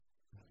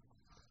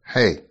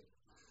Hey,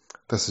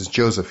 this is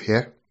Joseph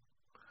here.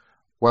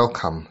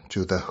 Welcome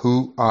to the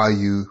Who Are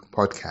You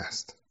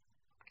podcast.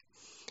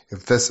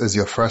 If this is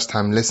your first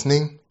time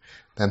listening,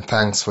 then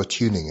thanks for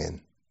tuning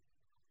in.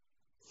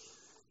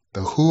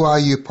 The Who Are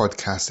You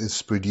podcast is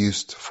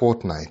produced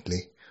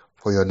fortnightly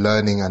for your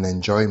learning and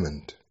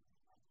enjoyment.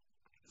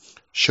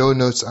 Show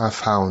notes are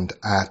found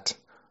at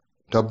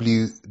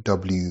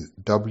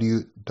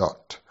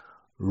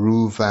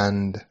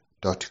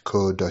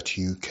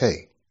www.ruvand.co.uk.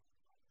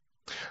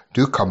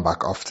 Do come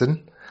back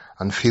often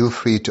and feel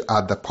free to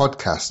add the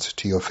podcast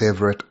to your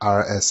favorite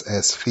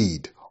RSS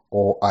feed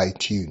or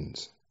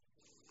iTunes.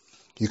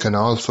 You can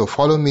also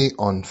follow me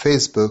on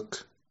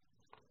Facebook.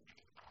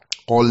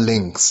 All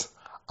links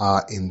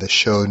are in the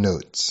show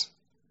notes.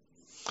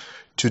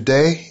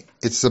 Today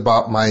it's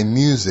about my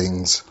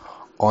musings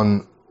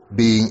on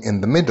being in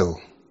the middle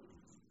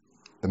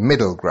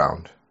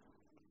ground.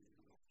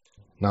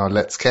 Now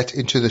let's get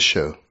into the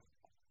show.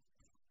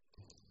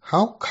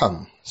 How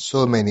come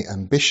so many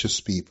ambitious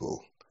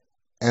people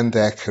end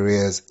their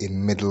careers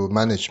in middle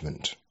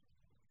management?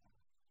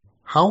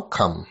 How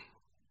come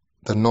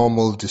the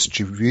normal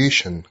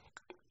distribution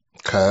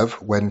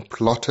curve, when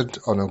plotted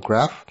on a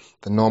graph,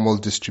 the normal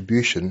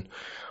distribution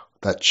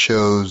that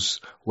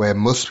shows where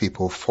most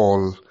people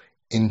fall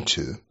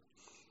into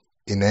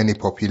in any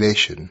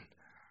population,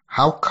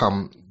 how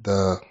come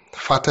the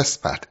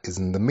fattest part is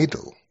in the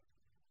middle?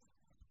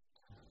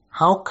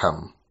 How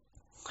come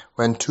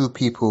when two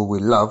people we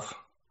love,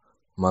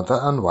 mother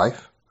and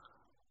wife,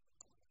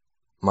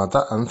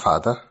 mother and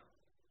father,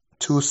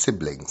 two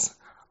siblings,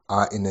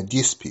 are in a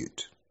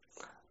dispute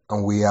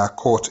and we are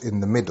caught in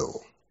the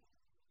middle?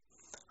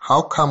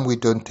 How come we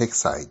don't take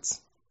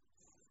sides?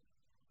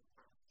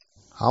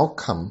 How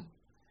come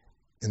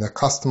in a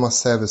customer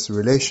service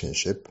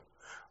relationship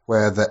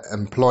where the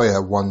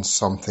employer wants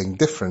something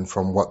different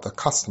from what the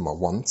customer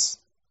wants,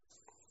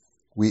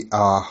 we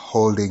are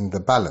holding the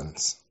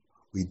balance?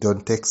 We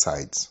don't take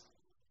sides.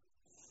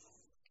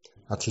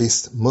 At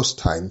least most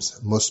times,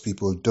 most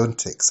people don't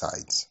take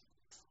sides.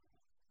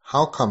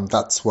 How come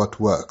that's what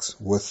works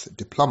with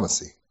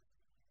diplomacy?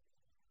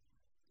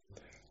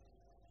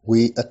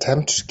 We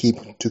attempt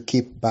to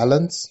keep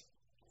balance.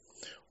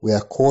 We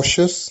are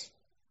cautious.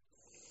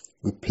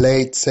 We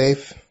play it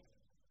safe.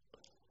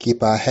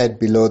 Keep our head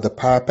below the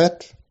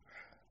parapet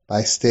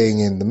by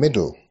staying in the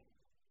middle.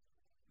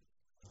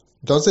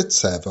 Does it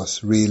serve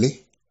us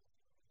really?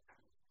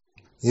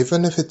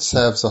 Even if it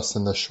serves us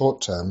in the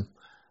short term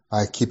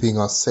by keeping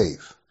us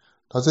safe,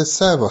 does it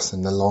serve us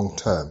in the long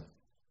term?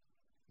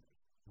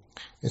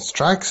 It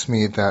strikes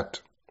me that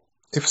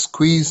if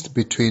squeezed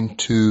between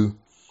two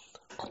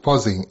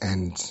opposing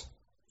ends,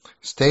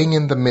 staying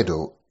in the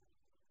middle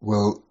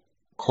will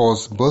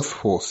cause both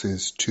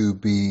forces to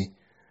be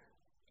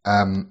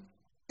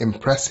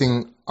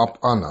impressing up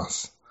on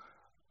us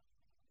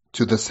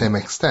to the same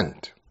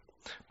extent.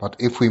 But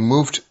if we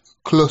moved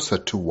closer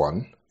to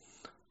one,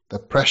 the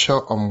pressure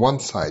on one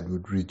side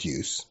would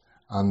reduce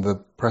and the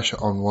pressure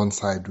on one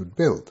side would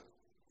build.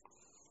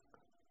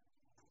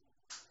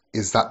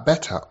 Is that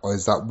better or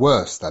is that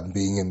worse than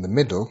being in the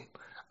middle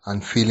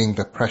and feeling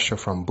the pressure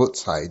from both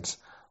sides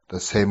the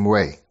same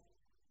way?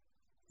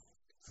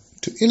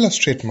 To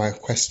illustrate my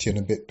question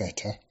a bit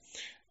better,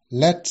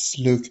 let's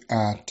look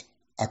at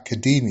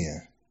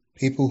academia,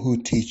 people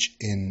who teach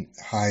in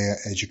higher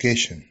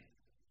education,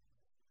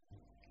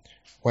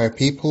 where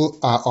people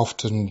are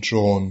often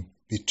drawn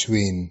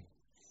between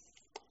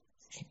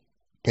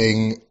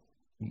paying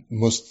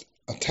most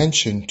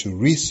attention to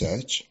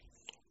research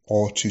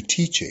or to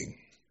teaching.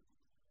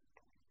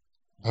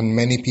 And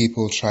many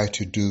people try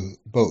to do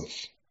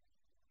both,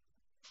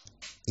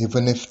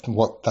 even if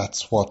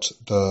that's what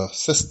the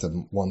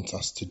system wants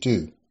us to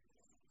do.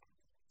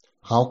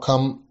 How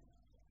come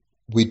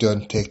we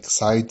don't take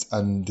sides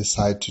and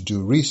decide to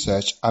do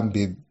research and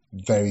be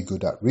very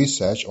good at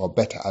research or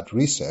better at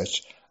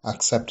research,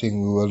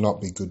 accepting we will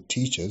not be good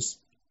teachers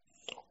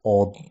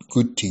or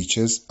good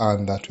teachers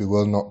and that we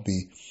will not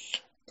be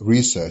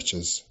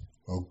researchers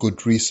or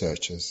good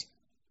researchers?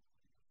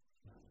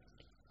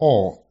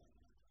 Or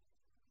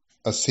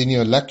a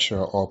senior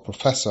lecturer or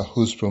professor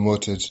who's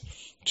promoted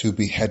to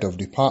be head of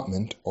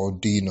department or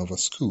dean of a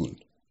school,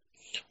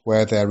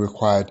 where they're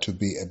required to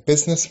be a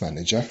business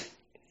manager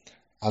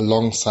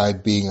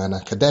alongside being an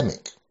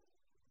academic.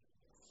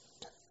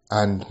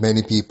 And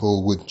many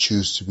people would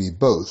choose to be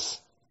both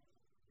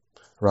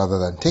rather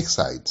than take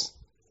sides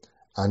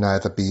and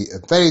either be a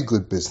very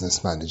good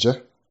business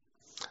manager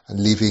and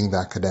leaving the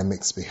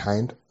academics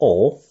behind,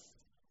 or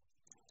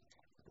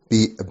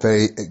be a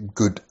very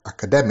good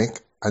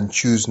academic and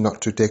choose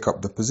not to take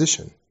up the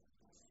position.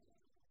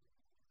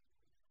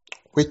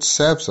 Which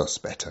serves us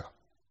better?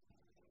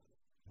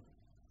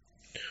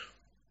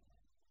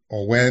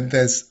 Or where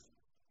there's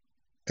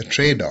a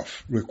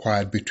trade-off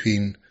required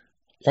between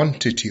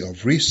quantity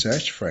of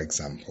research, for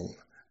example,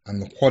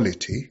 and the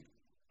quality,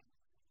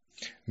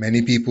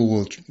 many people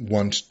will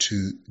want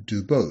to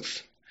do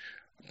both,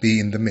 be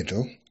in the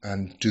middle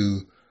and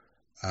do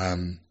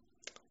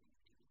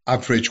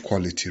average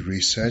quality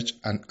research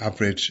and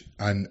average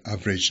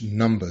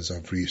numbers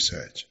of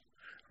research,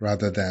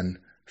 rather than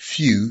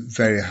few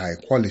very high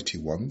quality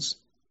ones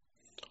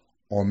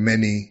or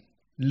many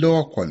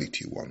lower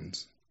quality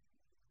ones.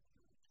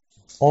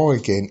 Or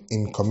again,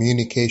 in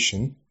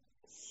communication,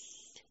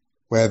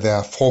 where there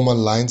are formal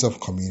lines of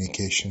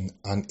communication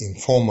and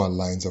informal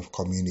lines of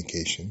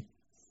communication,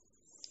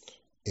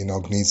 in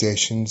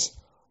organizations,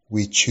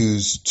 we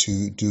choose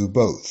to do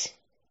both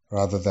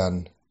rather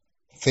than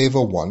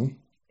favor one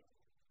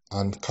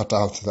and cut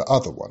out the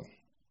other one.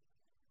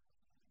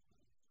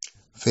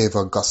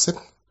 Favor gossip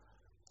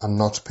and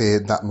not pay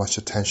that much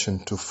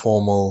attention to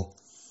formal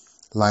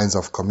lines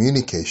of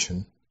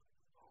communication,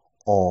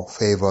 or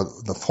favor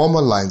the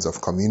formal lines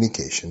of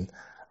communication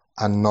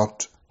and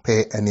not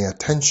pay any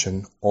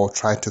attention or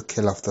try to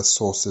kill off the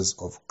sources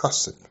of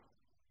gossip.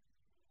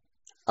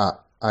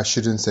 I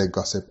shouldn't say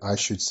gossip, I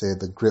should say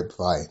the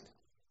grapevine.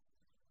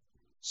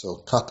 So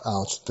cut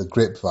out the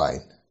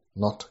grapevine,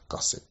 not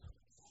gossip.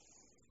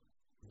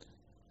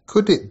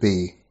 Could it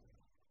be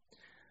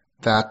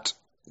that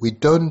we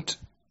don't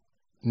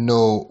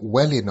know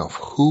well enough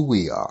who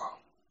we are,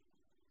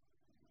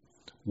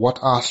 what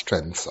our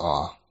strengths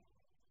are,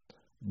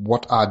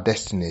 what our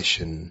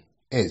destination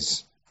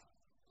is?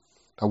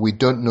 That we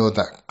don't know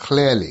that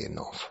clearly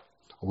enough.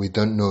 We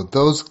don't know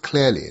those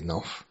clearly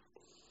enough.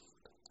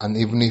 And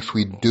even if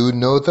we do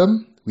know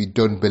them, we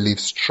don't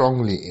believe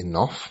strongly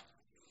enough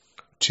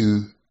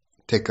to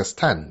take a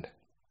stand.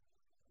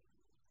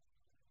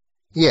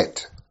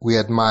 Yet, we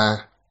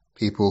admire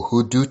people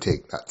who do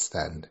take that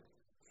stand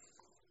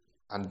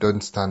and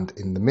don't stand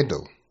in the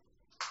middle.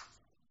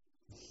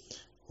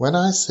 When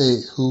I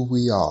say who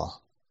we are,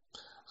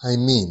 I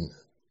mean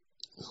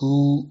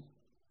who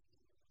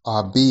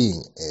our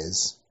being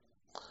is,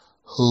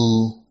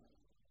 who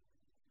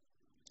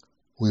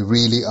we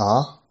really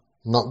are,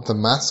 not the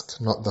mask,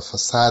 not the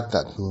facade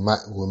that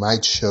we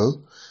might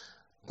show,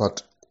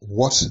 but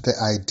what the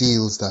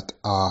ideals that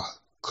are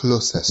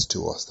closest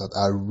to us, that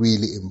are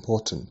really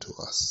important to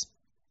us,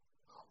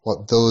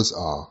 what those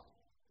are,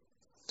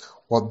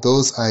 what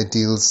those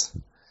ideals,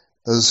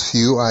 those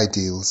few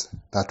ideals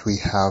that we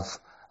have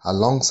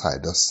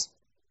alongside us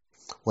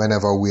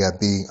whenever we are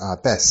being our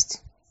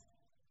best.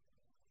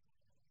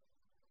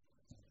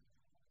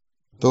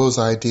 Those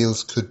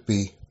ideals could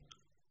be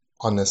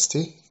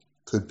honesty,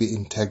 could be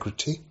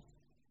integrity,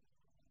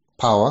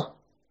 power,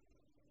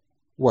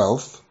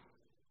 wealth,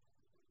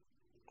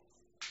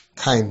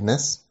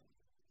 kindness,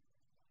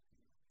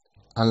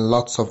 and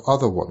lots of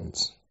other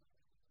ones.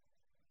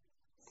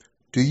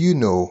 Do you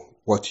know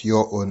what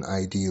your own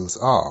ideals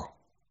are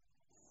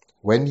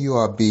when you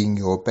are being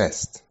your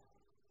best?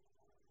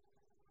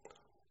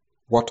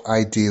 What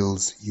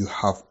ideals you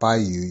have by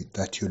you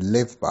that you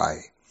live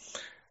by,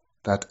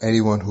 that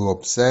anyone who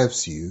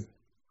observes you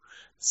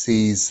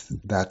sees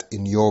that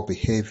in your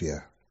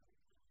behavior,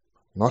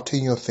 not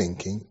in your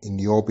thinking, in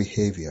your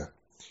behavior,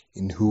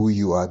 in who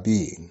you are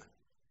being.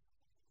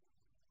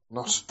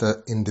 Not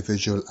the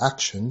individual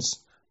actions,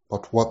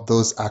 but what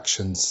those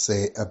actions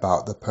say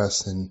about the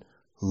person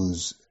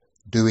who's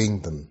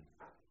doing them.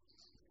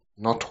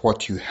 Not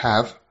what you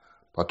have,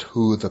 but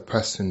who the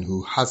person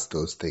who has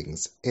those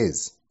things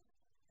is.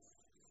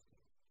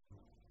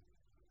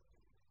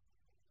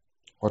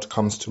 What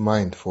comes to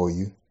mind for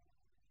you?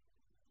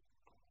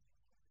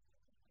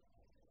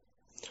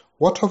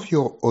 What of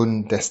your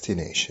own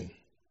destination?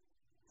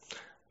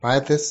 By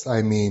this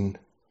I mean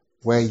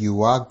where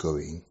you are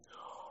going,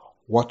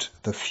 what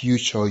the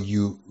future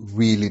you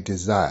really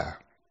desire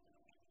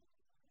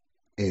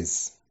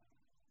is.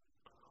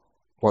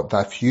 What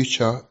that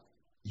future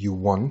you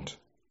want,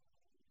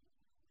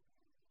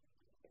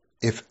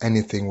 if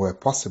anything were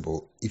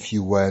possible, if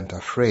you weren't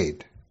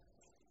afraid,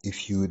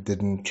 if you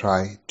didn't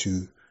try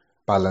to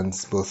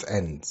balance both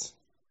ends.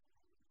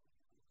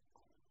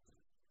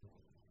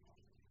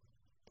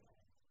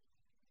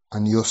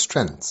 And your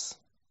strengths.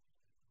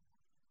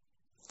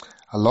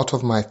 A lot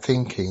of my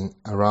thinking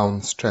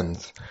around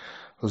strength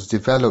was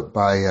developed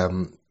by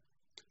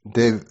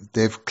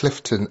Dave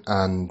Clifton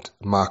and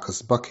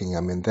Marcus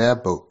Buckingham in their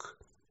book,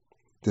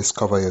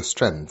 Discover Your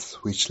Strengths,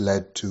 which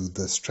led to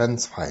the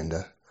Strengths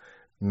Finder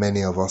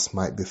many of us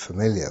might be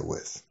familiar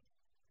with.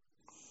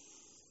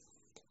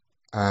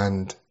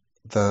 And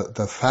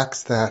the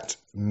fact that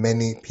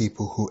many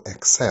people who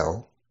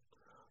excel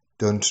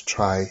don't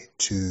try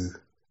to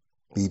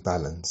be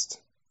balanced,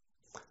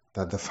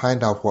 that they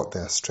find out what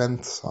their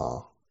strengths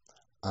are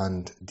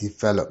and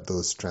develop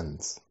those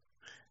strengths.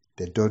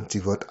 They don't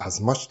devote as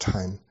much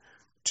time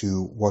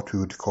to what we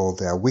would call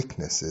their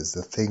weaknesses,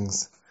 the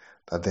things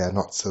that they are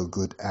not so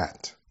good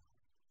at.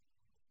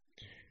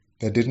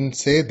 They didn't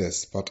say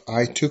this, but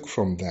I took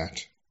from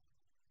that.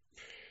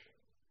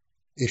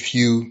 If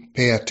you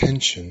pay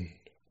attention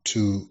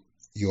to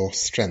your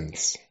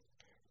strengths,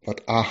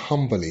 but are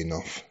humble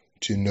enough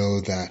to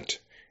know that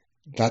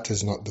that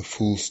is not the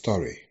full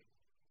story,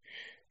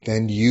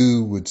 then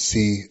you would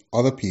see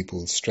other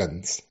people's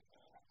strengths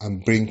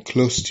and bring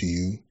close to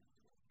you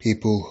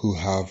people who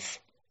have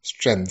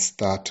strengths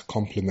that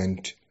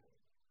complement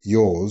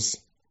yours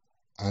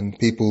and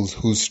people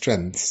whose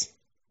strengths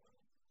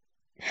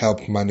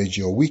help manage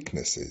your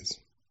weaknesses.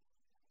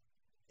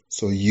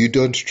 So you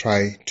don't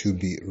try to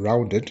be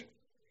rounded.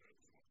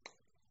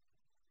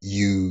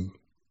 You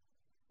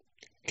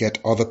get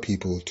other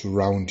people to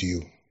round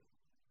you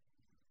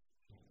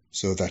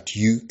so that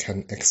you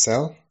can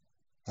excel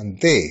and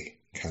they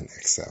can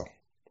excel.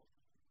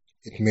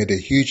 It made a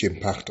huge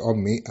impact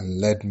on me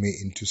and led me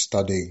into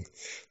studying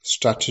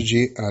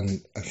strategy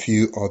and a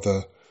few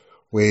other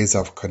ways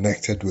I've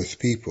connected with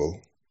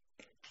people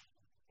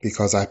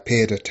because I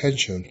paid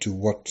attention to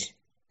what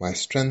my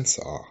strengths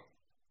are,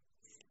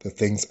 the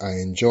things I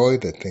enjoy,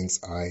 the things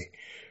I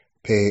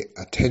pay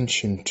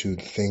attention to,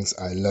 the things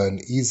I learn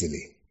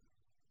easily.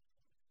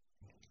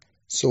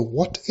 So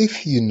what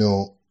if you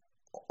know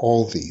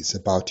all these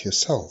about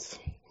yourself,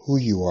 who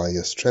you are,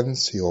 your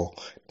strengths, your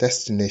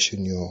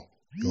destination,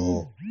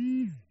 your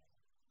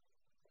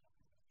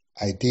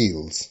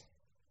ideals?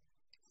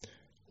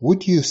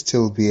 Would you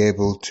still be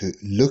able to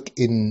look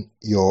in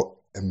your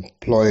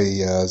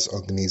employer's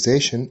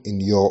organization, in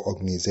your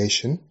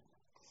organization,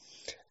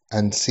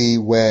 and see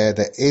where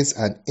there is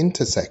an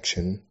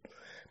intersection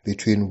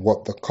between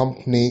what the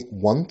company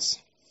wants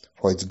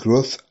for its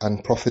growth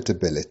and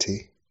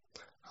profitability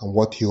and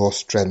what your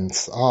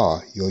strengths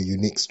are, your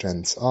unique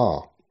strengths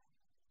are,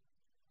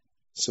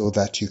 so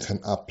that you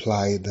can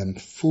apply them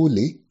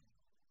fully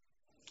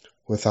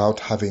without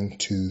having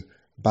to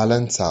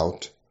balance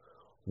out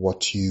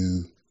what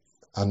you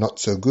are not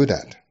so good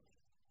at?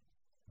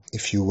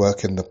 If you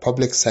work in the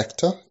public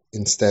sector,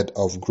 instead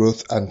of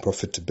growth and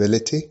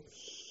profitability,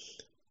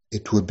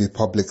 it would be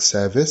public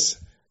service,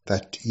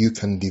 that you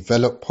can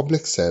develop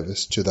public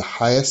service to the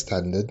highest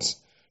standards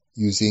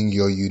using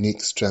your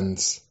unique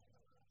strengths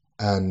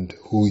and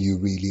who you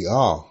really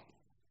are.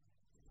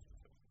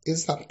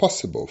 Is that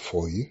possible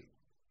for you?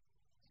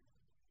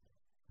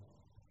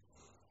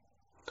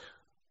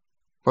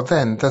 But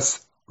then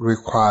this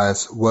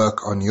requires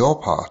work on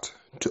your part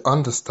to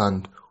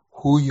understand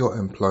who your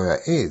employer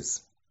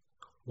is.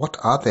 What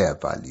are their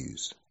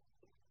values?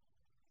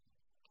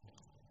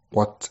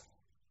 What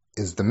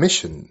is the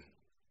mission?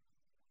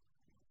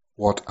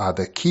 What are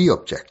the key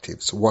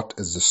objectives? What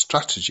is the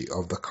strategy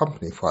of the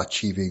company for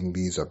achieving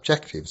these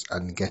objectives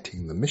and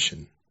getting the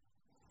mission?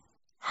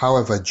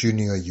 However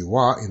junior you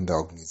are in the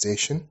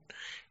organization,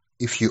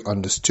 if you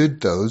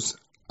understood those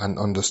and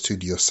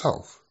understood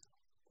yourself,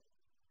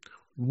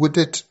 would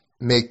it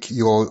make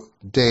your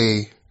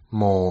day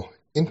more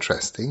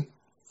interesting?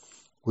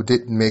 Would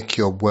it make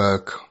your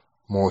work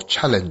more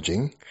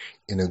challenging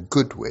in a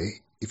good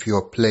way if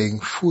you're playing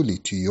fully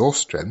to your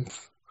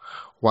strength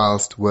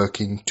whilst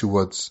working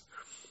towards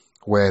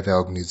where the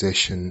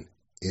organization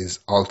is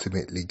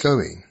ultimately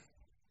going?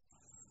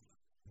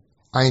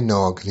 I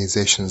know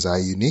organizations are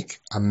unique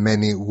and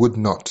many would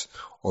not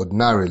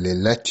ordinarily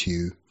let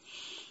you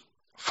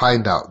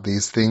find out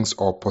these things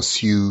or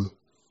pursue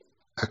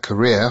a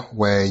career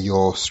where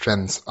your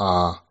strengths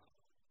are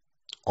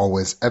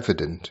always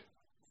evident.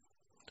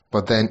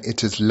 But then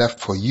it is left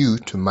for you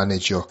to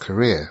manage your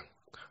career.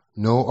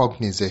 No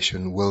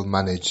organization will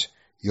manage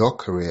your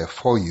career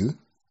for you,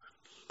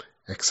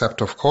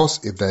 except of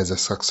course if there's a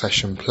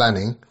succession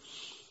planning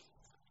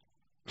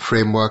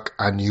framework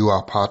and you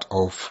are part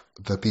of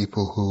the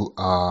people who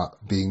are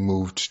being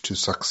moved to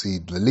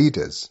succeed the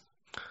leaders.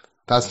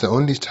 That's the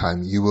only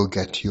time you will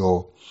get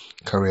your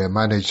career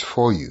managed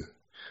for you.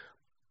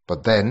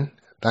 But then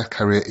that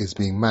career is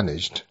being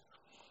managed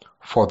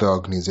for the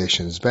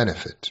organization's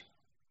benefit.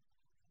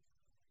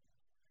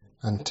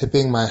 And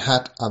tipping my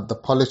hat at the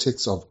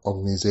politics of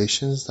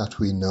organizations that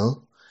we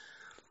know,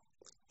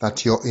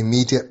 that your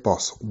immediate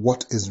boss,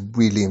 what is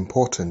really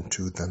important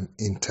to them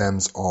in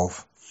terms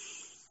of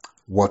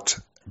what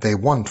they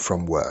want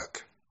from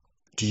work?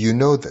 Do you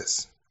know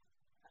this?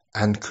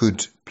 And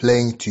could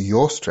playing to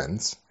your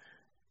strengths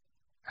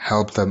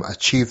help them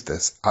achieve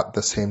this at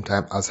the same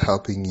time as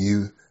helping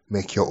you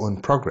make your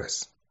own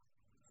progress?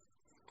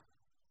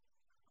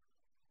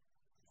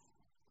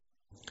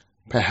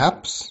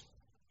 Perhaps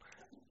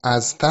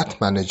as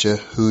that manager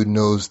who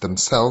knows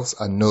themselves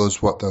and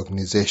knows what the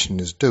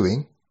organization is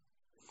doing,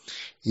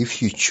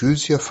 if you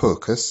choose your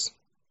focus,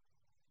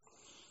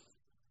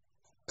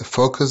 a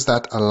focus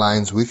that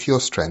aligns with your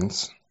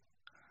strengths,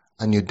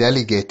 and you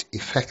delegate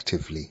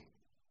effectively,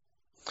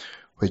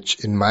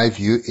 which in my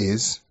view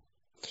is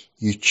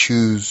you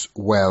choose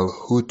well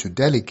who to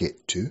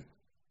delegate to,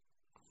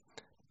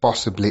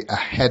 possibly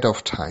ahead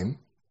of time,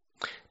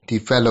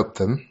 develop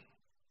them,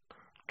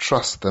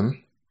 trust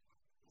them,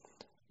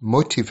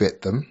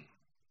 motivate them,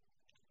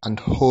 and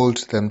hold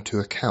them to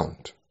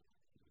account.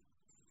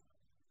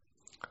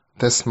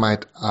 This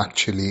might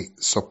actually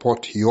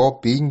support your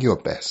being your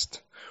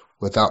best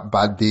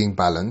without being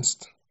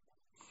balanced,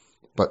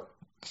 but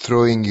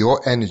throwing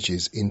your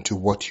energies into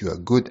what you are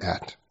good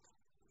at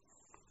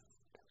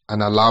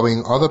and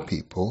allowing other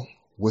people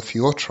with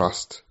your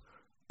trust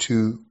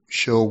to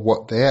show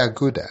what they are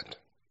good at.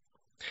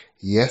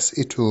 Yes,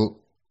 it will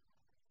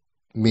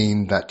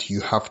mean that you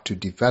have to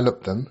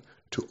develop them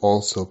to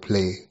also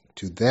play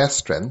to their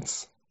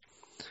strengths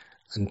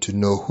and to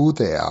know who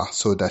they are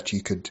so that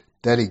you could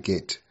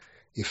delegate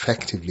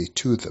effectively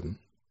to them.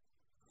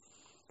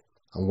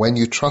 And when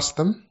you trust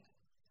them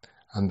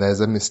and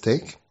there's a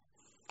mistake,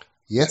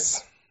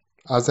 yes,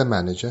 as a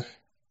manager,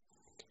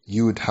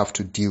 you would have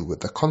to deal with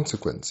the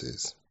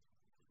consequences.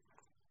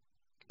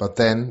 But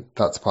then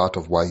that's part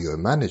of why you're a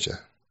manager.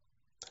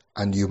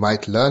 And you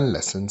might learn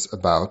lessons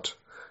about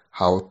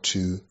how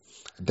to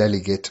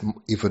delegate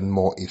even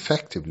more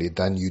effectively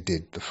than you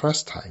did the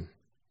first time.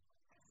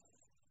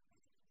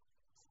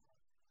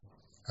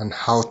 And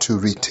how to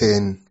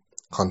retain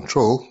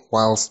control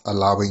whilst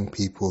allowing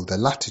people the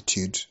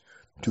latitude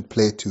to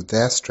play to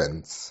their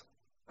strengths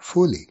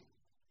fully.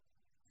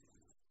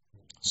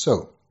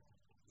 So,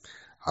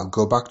 I'll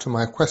go back to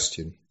my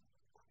question.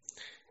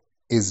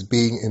 Is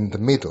being in the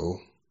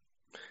middle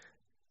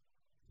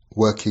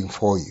working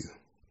for you?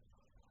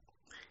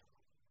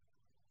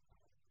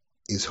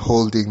 Is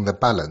holding the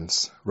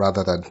balance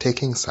rather than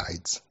taking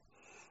sides,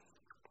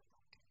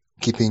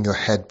 keeping your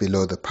head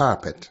below the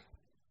parapet,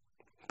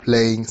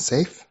 playing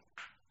safe?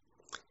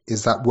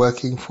 Is that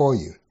working for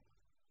you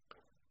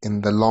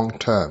in the long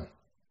term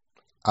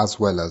as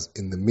well as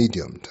in the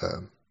medium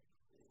term?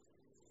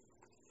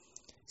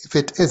 If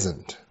it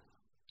isn't,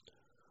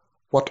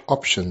 what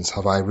options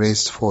have I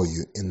raised for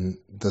you in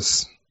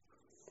this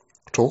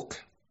talk?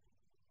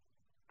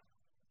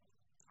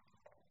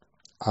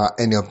 Are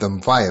any of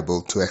them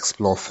viable to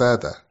explore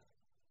further?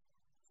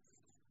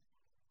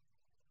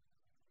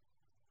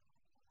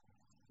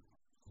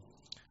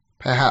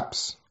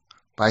 Perhaps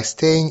by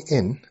staying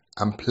in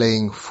and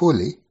playing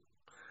fully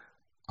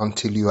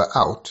until you are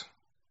out,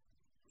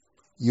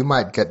 you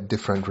might get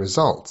different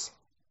results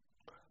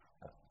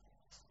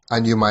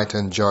and you might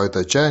enjoy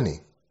the journey.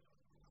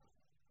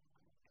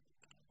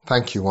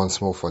 Thank you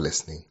once more for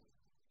listening.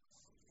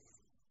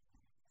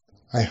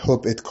 I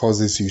hope it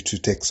causes you to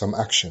take some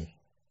action.